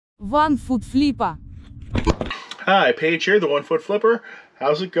One-foot-flipper. Hi, Paige here, the One-Foot Flipper.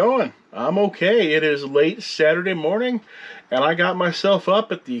 How's it going? I'm okay. It is late Saturday morning, and I got myself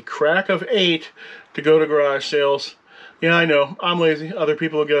up at the crack of 8 to go to garage sales. Yeah, I know, I'm lazy. Other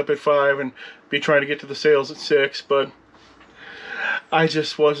people will get up at 5 and be trying to get to the sales at 6, but I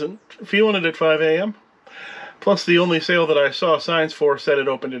just wasn't feeling it at 5 a.m. Plus, the only sale that I saw signs for said it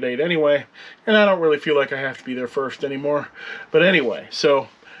opened at 8 anyway, and I don't really feel like I have to be there first anymore. But anyway, so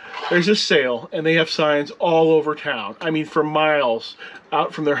there's this sale, and they have signs all over town. I mean, for miles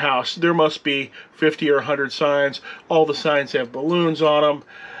out from their house. There must be 50 or 100 signs. All the signs have balloons on them.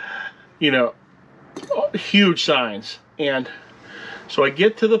 You know, huge signs. And so I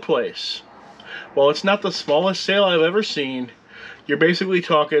get to the place. Well, it's not the smallest sale I've ever seen. You're basically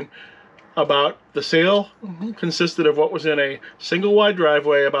talking about the sale consisted of what was in a single wide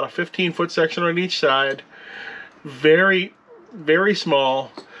driveway, about a 15-foot section on each side. Very, very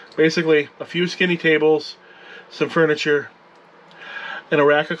small. Basically, a few skinny tables, some furniture, and a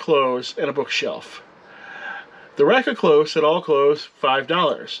rack of clothes, and a bookshelf. The rack of clothes said all clothes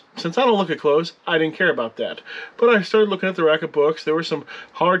 $5. Since I don't look at clothes, I didn't care about that. But I started looking at the rack of books. There were some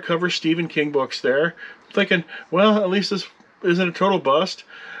hardcover Stephen King books there. Thinking, well, at least this isn't a total bust.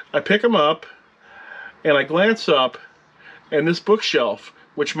 I pick them up, and I glance up, and this bookshelf,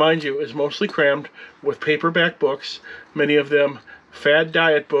 which, mind you, is mostly crammed with paperback books, many of them fad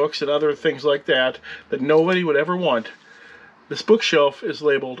diet books and other things like that nobody would ever want. This bookshelf is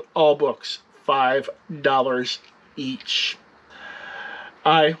labeled all books $5 each.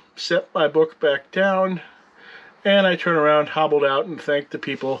 I set my book back down, and I turn around, hobbled out, and thanked the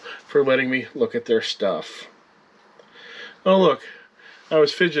people for letting me look at their stuff. Oh, look. I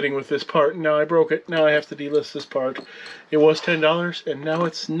was fidgeting with this part, and now I broke it. Now I have to delist this part. It was $10, and now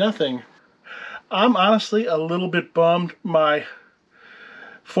it's nothing. I'm honestly a little bit bummed. My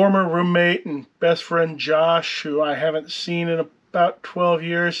former roommate and best friend Josh, who I haven't seen in about 12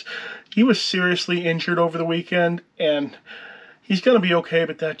 years, he was seriously injured over the weekend, and he's going to be okay,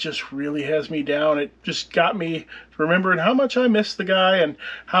 but that just really has me down. It just got me remembering how much I miss the guy and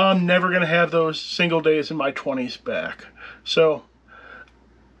how I'm never going to have those single days in my 20s back. So,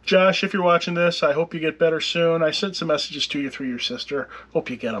 Josh, if you're watching this, I hope you get better soon. I sent some messages to you through your sister. Hope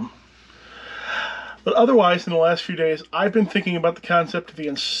you get them. But otherwise, in the last few days, I've been thinking about the concept of the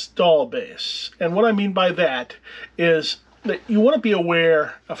install base. And what I mean by that is that you want to be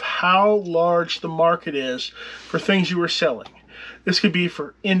aware of how large the market is for things you are selling. This could be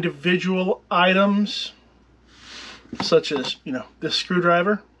for individual items, such as, this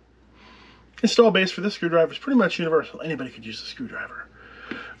screwdriver. Install base for this screwdriver is pretty much universal. Anybody could use a screwdriver.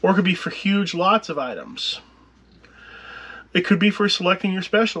 Or it could be for huge lots of items. It could be for selecting your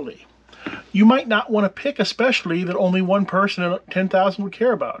specialty. You might not want to pick a specialty that only one person in 10,000 would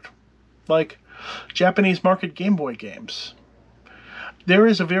care about, like Japanese market Game Boy games. There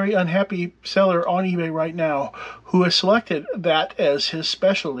is a very unhappy seller on eBay right now who has selected that as his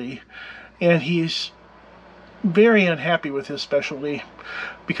specialty, and he's very unhappy with his specialty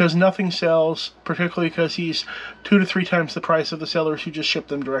because nothing sells, particularly because he's 2 to 3 times the price of the sellers who just ship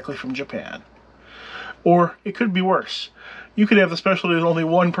them directly from Japan. Or it could be worse. You could have the specialty that only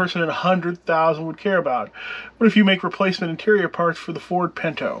one person in 100,000 would care about. What if you make replacement interior parts for the Ford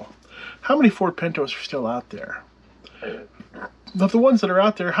Pinto? How many Ford Pintos are still out there? Of the ones that are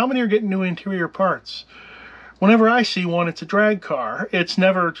out there, how many are getting new interior parts? Whenever I see one, it's a drag car. It's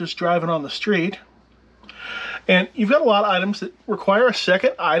never just driving on the street. And you've got a lot of items that require a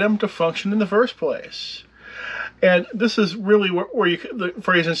second item to function in the first place. And this is really where the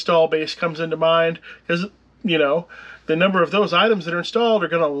phrase install base comes into mind, because, the number of those items that are installed are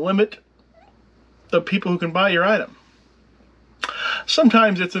going to limit the people who can buy your item.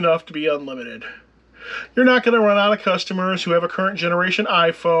 Sometimes it's enough to be unlimited. You're not going to run out of customers who have a current generation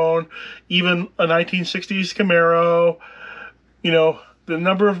iPhone, even a 1960s Camaro. The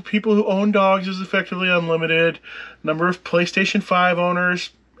number of people who own dogs is effectively unlimited. Number of PlayStation 5 owners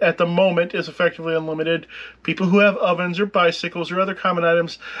at the moment is effectively unlimited. People who have ovens or bicycles or other common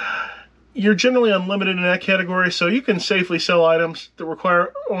items, you're generally unlimited in that category, so you can safely sell items that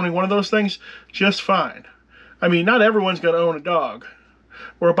require owning one of those things just fine. I mean, not everyone's going to own a dog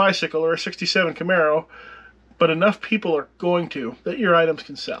or a bicycle or a 67 Camaro, but enough people are going to that your items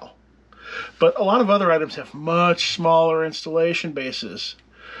can sell. But a lot of other items have much smaller installation bases,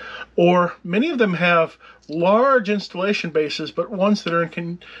 or many of them have large installation bases, but ones that are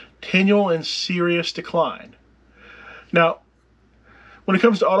in continual and serious decline. Now, when it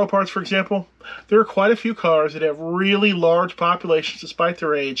comes to auto parts, for example, there are quite a few cars that have really large populations despite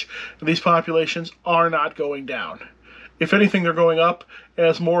their age, and these populations are not going down. If anything, they're going up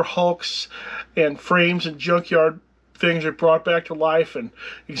as more hulks and frames and junkyard things are brought back to life and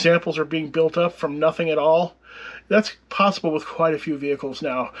examples are being built up from nothing at all. That's possible with quite a few vehicles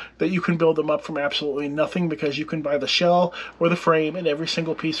now, that you can build them up from absolutely nothing because you can buy the shell or the frame and every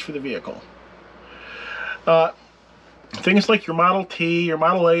single piece for the vehicle. Things like your Model T, your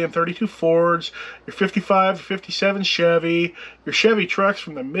Model A and 32 Fords, your 55 to 57 Chevy, your Chevy trucks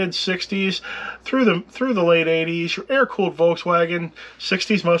from the mid-60s through the late 80s, your air-cooled Volkswagen,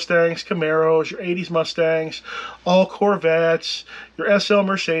 60s Mustangs, Camaros, your 80s Mustangs, all Corvettes, your SL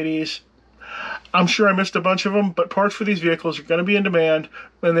Mercedes. I'm sure I missed a bunch of them, but parts for these vehicles are going to be in demand,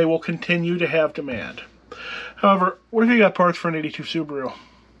 and they will continue to have demand. However, what if you got parts for an 82 Subaru?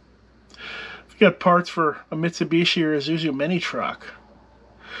 You got parts for a Mitsubishi or a Isuzu mini truck,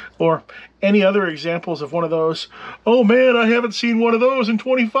 or any other examples of one of those, oh man, I haven't seen one of those in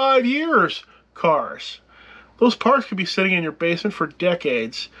 25 years, cars. Those parts could be sitting in your basement for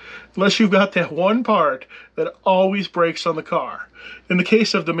decades, unless you've got that one part that always breaks on the car. In the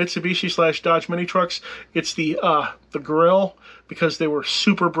case of the Mitsubishi/Dodge mini trucks, it's the grill, because they were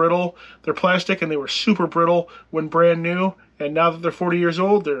super brittle. They're plastic and they were super brittle when brand new, and now that they're 40 years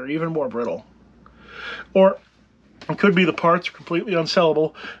old, they're even more brittle. Or it could be the parts are completely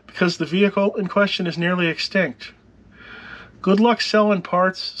unsellable because the vehicle in question is nearly extinct. Good luck selling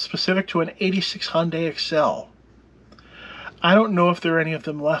parts specific to an 86 Hyundai Excel. I don't know if there are any of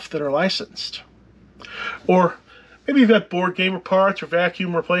them left that are licensed. Or maybe you've got board gamer parts or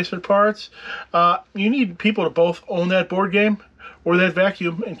vacuum replacement parts. You need people to both own that board game or that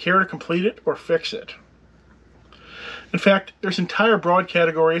vacuum and care to complete it or fix it. In fact, there's entire broad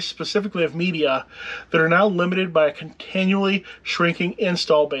categories, specifically of media, that are now limited by continually shrinking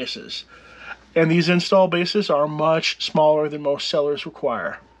install bases. And these install bases are much smaller than most sellers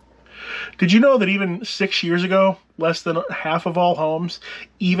require. Did you know that even 6 years ago, less than half of all homes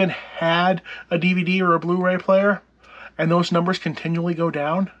even had a DVD or a Blu-ray player? And those numbers continually go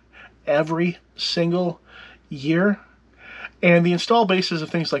down every single year? And the install bases of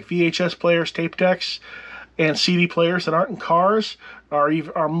things like VHS players, tape decks, and CD players that aren't in cars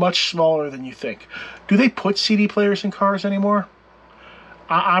are much smaller than you think. Do they put CD players in cars anymore?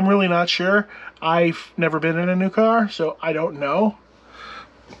 I'm really not sure. I've never been in a new car, so I don't know.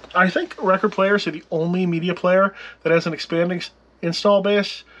 I think record players are the only media player that has an expanding install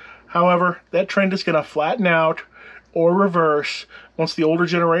base. However, that trend is going to flatten out or reverse once the older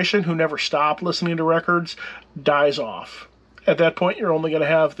generation, who never stopped listening to records, dies off. At that point, you're only going to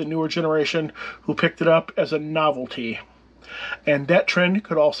have the newer generation who picked it up as a novelty. And that trend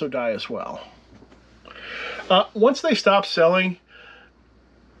could also die as well. Once they stop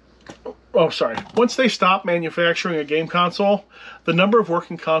manufacturing a game console, the number of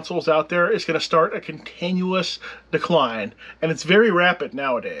working consoles out there is going to start a continuous decline. And it's very rapid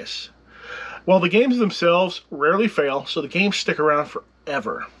nowadays. While the games themselves rarely fail, so the games stick around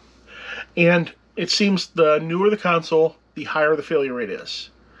forever. And it seems the newer the console, the higher the failure rate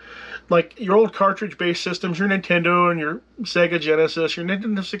is. Like your old cartridge-based systems, your Nintendo and your Sega Genesis, your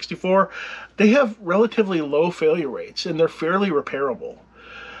Nintendo 64, they have relatively low failure rates, and they're fairly repairable.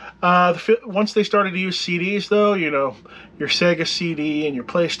 Once they started to use CDs, though, you know, your Sega CD and your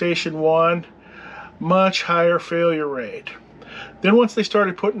PlayStation 1, much higher failure rate. Then once they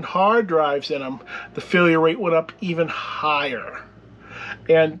started putting hard drives in them, the failure rate went up even higher.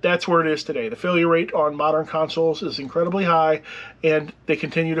 And that's where it is today. The failure rate on modern consoles is incredibly high, and they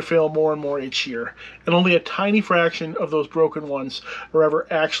continue to fail more and more each year. And only a tiny fraction of those broken ones are ever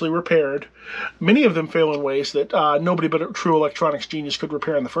actually repaired. Many of them fail in ways that nobody but a true electronics genius could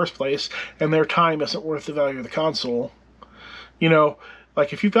repair in the first place, and their time isn't worth the value of the console. You know,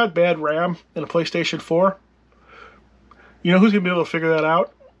 like if you've got bad RAM in a PlayStation 4, you know who's going to be able to figure that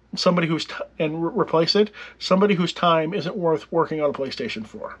out? Somebody who's replace it. Somebody whose time isn't worth working on a PlayStation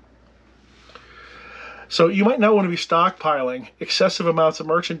 4. So you might not want to be stockpiling excessive amounts of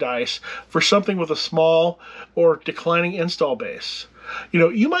merchandise for something with a small or declining install base. You know,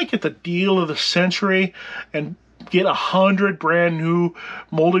 you might get the deal of the century and get 100 brand new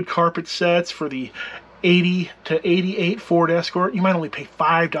molded carpet sets for the 80 to 88 Ford Escort. You might only pay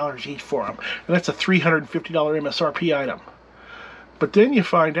 $5 each for them, and that's a $350 MSRP item. But then you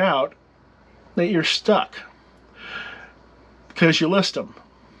find out that you're stuck because you list them.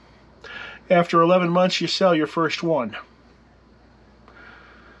 After 11 months, you sell your first one.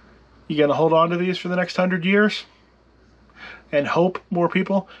 You going to hold on to these for the next 100 years and hope more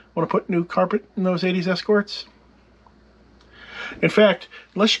people want to put new carpet in those 80s Escorts? In fact,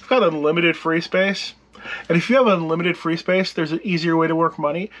 unless you've got unlimited free space, and if you have unlimited free space, there's an easier way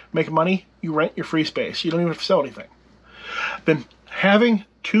to make money. You rent your free space. You don't even have to sell anything. then having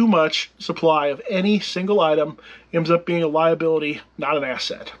too much supply of any single item ends up being a liability, not an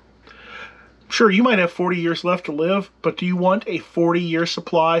asset. Sure, you might have 40 years left to live, but do you want a 40-year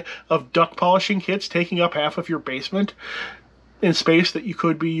supply of duct polishing kits taking up half of your basement in space that you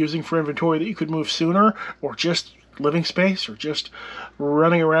could be using for inventory that you could move sooner, or just living space, or just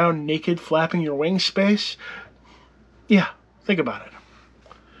running around naked flapping your wings space? Yeah, think about it.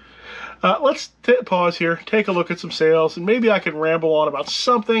 Let's pause here, take a look at some sales, and maybe I can ramble on about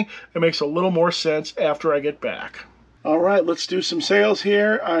something that makes a little more sense after I get back. All right, let's do some sales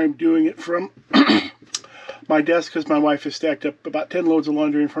here. I'm doing it from my desk because my wife has stacked up about 10 loads of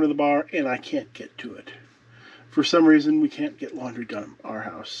laundry in front of the bar, and I can't get to it. For some reason, we can't get laundry done at our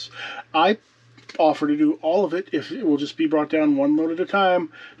house. I offer to do all of it if it will just be brought down one load at a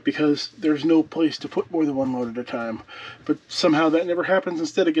time, because there's no place to put more than one load at a time. But somehow that never happens.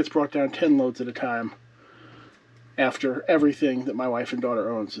 Instead, it gets brought down 10 loads at a time after everything that my wife and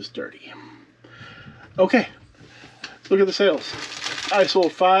daughter owns is dirty. Okay, look at the sales. I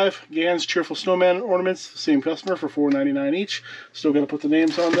sold 5 Gans Cheerful Snowman ornaments, the same customer, for $4.99 each. Still got to put the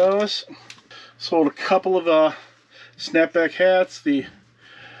names on those. Sold a couple of snapback hats, the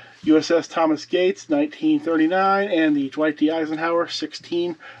USS Thomas Gates, 1939, and the Dwight D. Eisenhower,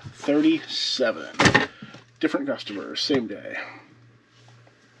 1637. Different customers, same day.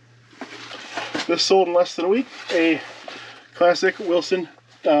 This sold in less than a week. A classic Wilson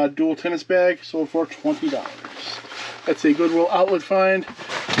dual tennis bag, sold for $20. That's a Goodwill outlet find.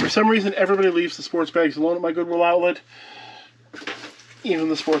 For some reason, everybody leaves the sports bags alone at my Goodwill outlet, even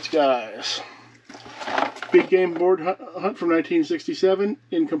the sports guys. Big game board hunt from 1967,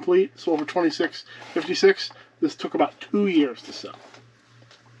 incomplete, sold for $26.56. This took about 2 years to sell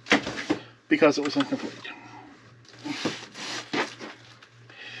because it was incomplete.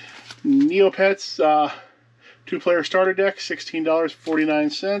 Neopets 2-player starter deck,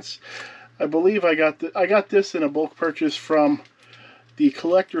 $16.49. I believe I got this in a bulk purchase from the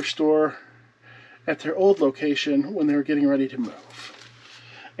collector store at their old location when they were getting ready to move.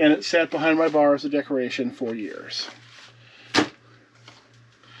 And it sat behind my bar as a decoration for years.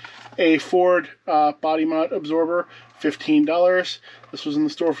 A Ford body mount absorber, $15. This was in the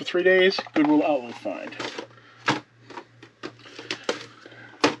store for 3 days. Goodwill outlet find.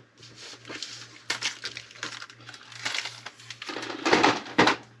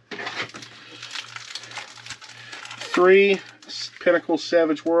 Three Pinnacle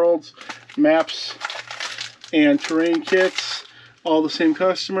Savage Worlds maps and terrain kits, all the same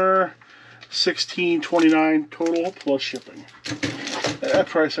customer, $16.29 total plus shipping. At that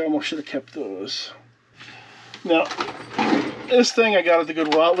price, I almost should have kept those. Now, this thing I got at the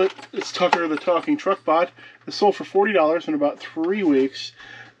Goodwill outlet, it's Tucker the Talking Truck Bot. It sold for $40 in about 3 weeks.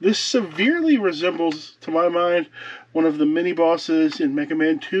 This severely resembles, to my mind, one of the mini bosses in Mega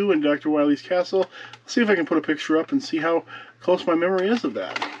Man 2 and Dr. Wily's Castle. Let's see if I can put a picture up and see how close my memory is of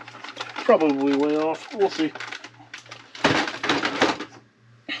that. Probably way off. We'll see.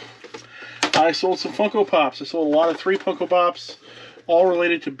 I sold some Funko Pops. I sold a lot of 3 Funko Pops, all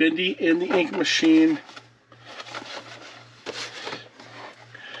related to Bindi in the ink machine.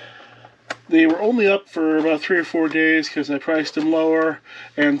 They were only up for about 3 or 4 days because I priced them lower,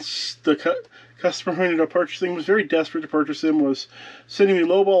 and the customer who ended up purchasing was very desperate to purchase them, was sending me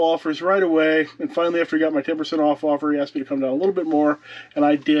lowball offers right away, and finally after he got my 10% off offer, he asked me to come down a little bit more, and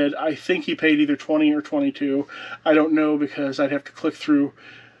I did. I think he paid either $20 or $22. I don't know because I'd have to click through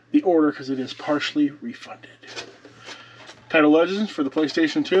the order because it is partially refunded. Title Legends for the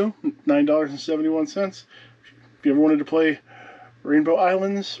PlayStation 2, $9.71. If you ever wanted to play Rainbow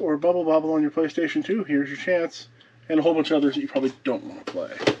Islands or Bubble Bobble on your PlayStation 2, here's your chance. And a whole bunch of others that you probably don't want to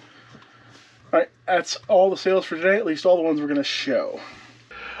play. Alright, that's all the sales for today, at least all the ones we're going to show.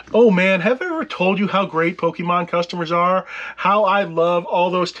 Oh man, have I ever told you how great Pokemon customers are? How I love all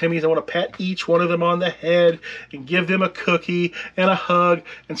those Timmies. I want to pat each one of them on the head and give them a cookie and a hug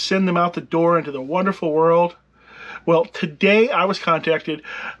and send them out the door into the wonderful world. Well, today I was contacted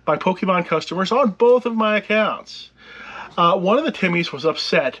by Pokemon customers on both of my accounts. One of the Timmies was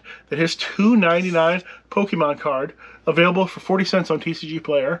upset that his $2.99 Pokemon card, available for 40 cents on TCG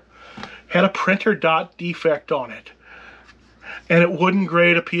Player, had a printer dot defect on it. And it wouldn't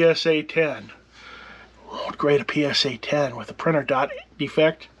grade a PSA 10. It won't grade a PSA 10 with a printer dot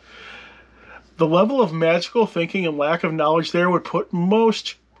defect. The level of magical thinking and lack of knowledge there would put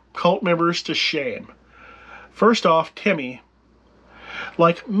most cult members to shame. First off, Timmy,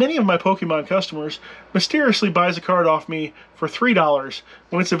 like many of my Pokemon customers, mysteriously buys a card off me for $3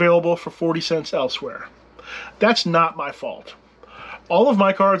 when it's available for 40 cents elsewhere. That's not my fault. All of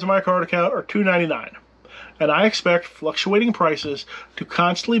my cards in my card account are $2.99. and I expect fluctuating prices to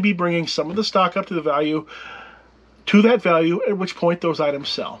constantly be bringing some of the stock up to that value, at which point those items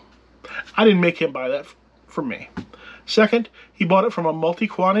sell. I didn't make him buy that from me. Second, he bought it from a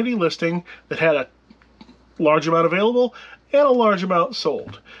multi-quantity listing that had a large amount available and a large amount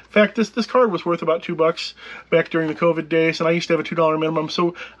sold. In fact, this card was worth about $2 back during the COVID days, and I used to have a $2 minimum,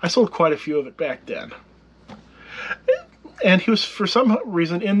 so I sold quite a few of it back then. And he was, for some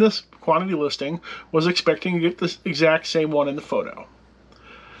reason, in this quantity listing, was expecting to get this exact same one in the photo.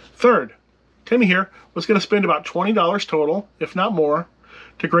 Third, Timmy here was going to spend about $20 total, if not more,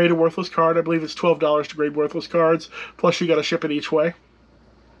 to grade a worthless card. I believe it's $12 to grade worthless cards, plus you got to ship it each way.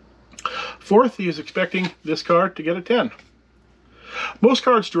 Fourth, he is expecting this card to get a 10. Most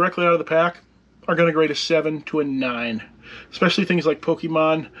cards directly out of the pack are going to grade a 7 to a 9. Especially things like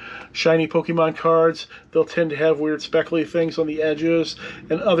Pokemon, shiny Pokemon cards. They'll tend to have weird speckly things on the edges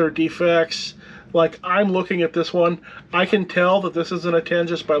and other defects. Like, I'm looking at this one. I can tell that this isn't a 10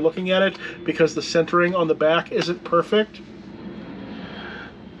 just by looking at it because the centering on the back isn't perfect.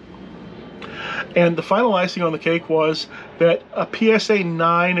 And the final icing on the cake was that a PSA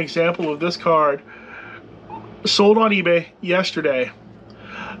 9 example of this card sold on eBay yesterday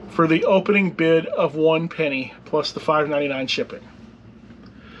for the opening bid of 1 penny plus the $5.99 shipping.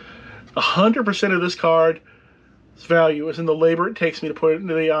 100% of this card's value is in the labor it takes me to put it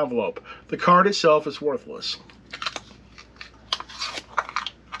into the envelope. The card itself is worthless.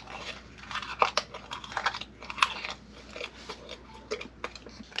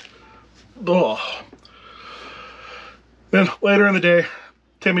 Oh. Then later in the day,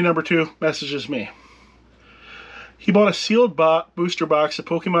 Timmy number 2 messages me. He bought a sealed booster box of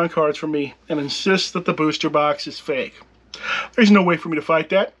Pokemon cards from me and insists that the booster box is fake. There's no way for me to fight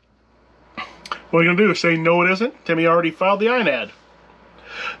that. What are you going to do? Say no it isn't? Timmy already filed the INAD.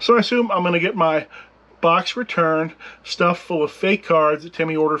 So I assume I'm going to get my box returned, stuffed full of fake cards that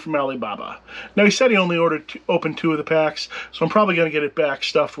Timmy ordered from Alibaba. Now he said he only opened 2 of the packs, so I'm probably going to get it back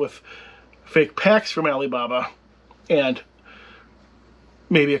stuffed with fake packs from Alibaba and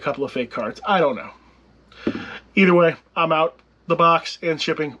maybe a couple of fake cards. I don't know. Either way, I'm out the box and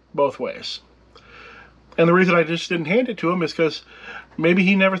shipping both ways. And the reason I just didn't hand it to him is because maybe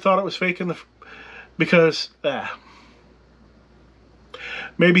he never thought it was fake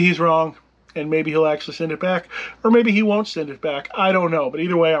maybe he's wrong and maybe he'll actually send it back, or maybe he won't send it back. I don't know, but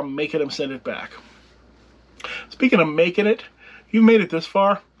either way, I'm making him send it back. Speaking of making it, if you've made it this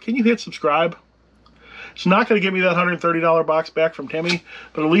far, can you hit subscribe? It's not going to give me that $130 box back from Timmy,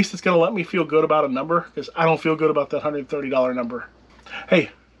 but at least it's going to let me feel good about a number, because I don't feel good about that $130 number.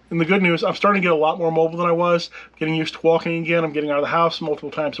 Hey, and the good news, I'm starting to get a lot more mobile than I was. I'm getting used to walking again. I'm getting out of the house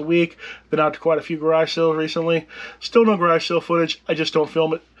multiple times a week. Been out to quite a few garage sales recently. Still no garage sale footage. I just don't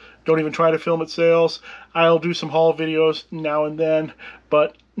film it. Don't even try to film at sales. I'll do some haul videos now and then,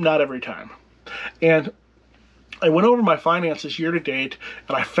 but not every time. And I went over my finances year to date,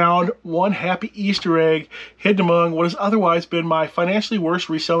 and I found one happy Easter egg hidden among what has otherwise been my financially worst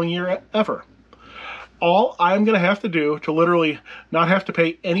reselling year ever. All I'm going to have to do to literally not have to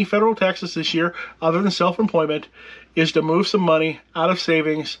pay any federal taxes this year other than self-employment is to move some money out of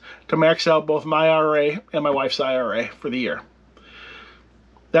savings to max out both my IRA and my wife's IRA for the year.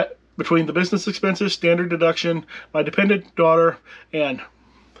 That, between the business expenses, standard deduction, my dependent daughter, and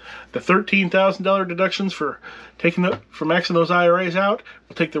the $13,000 deductions for maxing those IRAs out,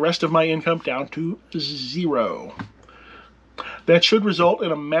 will take the rest of my income down to 0. That should result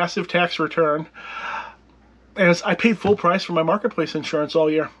in a massive tax return, as I paid full price for my marketplace insurance all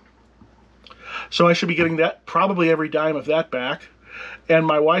year. So I should be getting that, probably every dime of that back. And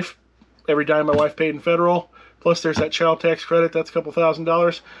my wife, every dime my wife paid in federal, plus there's that child tax credit, that's a couple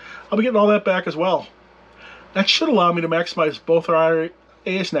 $1,000s. I'll be getting all that back as well. That should allow me to maximize both our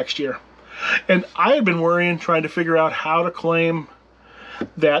IRAs next year. And I had been worrying, trying to figure out how to claim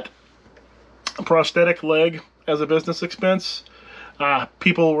that prosthetic leg as a business expense.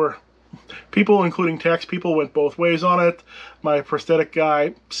 People, including tax people, went both ways on it. My prosthetic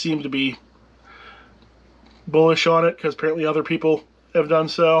guy seemed to be bullish on it because apparently other people have done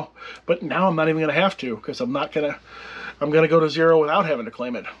so. But now I'm not even going to have to, because I'm going to go to 0 without having to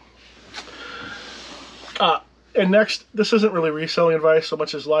claim it. And next, this isn't really reselling advice so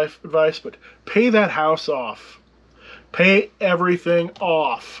much as life advice, but pay that house off. Pay everything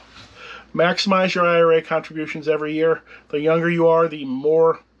off. Maximize your IRA contributions every year. The younger you are, the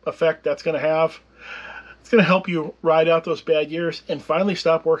more effect that's going to have. It's going to help you ride out those bad years and finally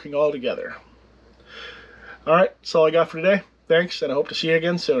stop working altogether. All right, that's all I got for today. Thanks, and I hope to see you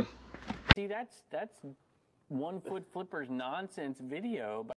again soon. See, that's One Foot Flipper's nonsense video.